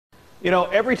You know,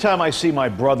 every time I see my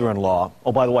brother-in-law,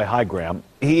 oh, by the way, hi, Graham,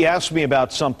 he asks me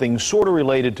about something sort of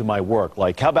related to my work,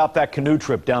 like how about that canoe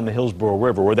trip down the Hillsborough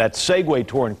River or that Segway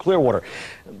tour in Clearwater,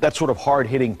 that sort of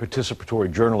hard-hitting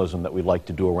participatory journalism that we like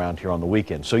to do around here on the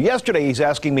weekend. So yesterday he's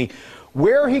asking me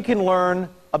where he can learn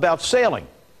about sailing.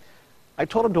 I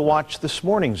told him to watch this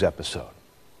morning's episode.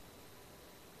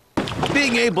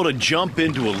 Being able to jump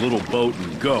into a little boat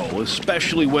and go,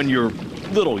 especially when you're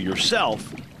little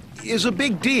yourself, is a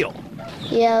big deal.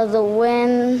 Yeah, the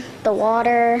wind, the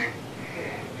water,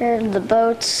 the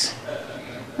boats,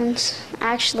 and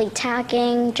actually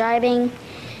tacking, driving,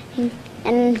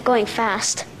 and going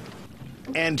fast.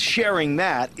 And sharing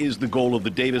that is the goal of the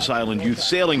Davis Island Youth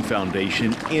Sailing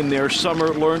Foundation in their Summer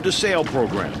Learn to Sail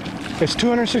program. It's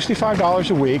 $265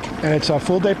 a week, and it's a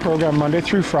full-day program Monday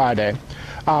through Friday.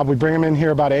 We bring them in here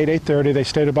about 8:30. They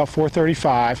stay at about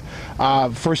 4:35.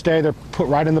 First day, they're put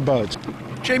right in the boats.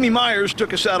 Jamie Myers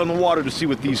took us out on the water to see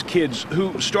what these kids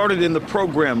who started in the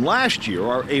program last year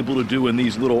are able to do in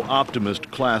these little Optimist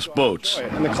class boats.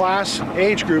 And the class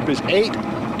age group is 8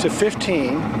 to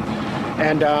 15,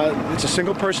 and it's a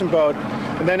single-person boat.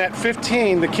 And then at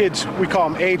 15, the kids, we call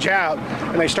them age out,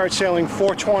 and they start sailing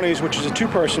 420s, which is a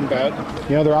two-person boat.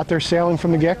 You know, they're out there sailing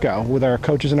from the get-go with our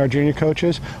coaches and our junior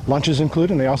coaches, lunches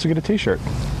included, and they also get a T-shirt.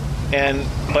 And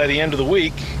by the end of the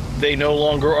week, they no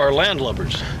longer are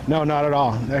landlubbers. No, not at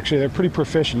all. Actually, they're pretty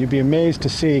proficient. You'd be amazed to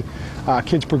see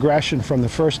kids' progression from the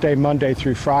first day, Monday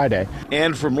through Friday.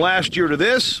 And from last year to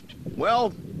this,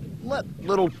 well, let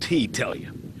little T tell you.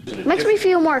 It makes me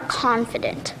feel more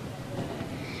confident.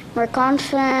 More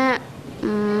confident,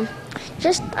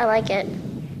 I like it.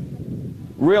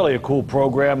 Really a cool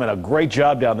program and a great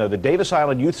job down there. The Davis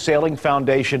Island Youth Sailing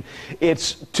Foundation.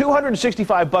 It's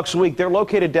 $265 a week. They're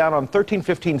located down on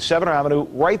 1315 7th Avenue,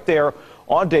 right there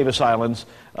on Davis Islands.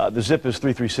 The zip is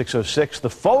 33606. The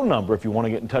phone number, if you want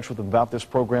to get in touch with them about this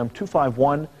program,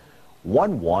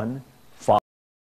 251-1111.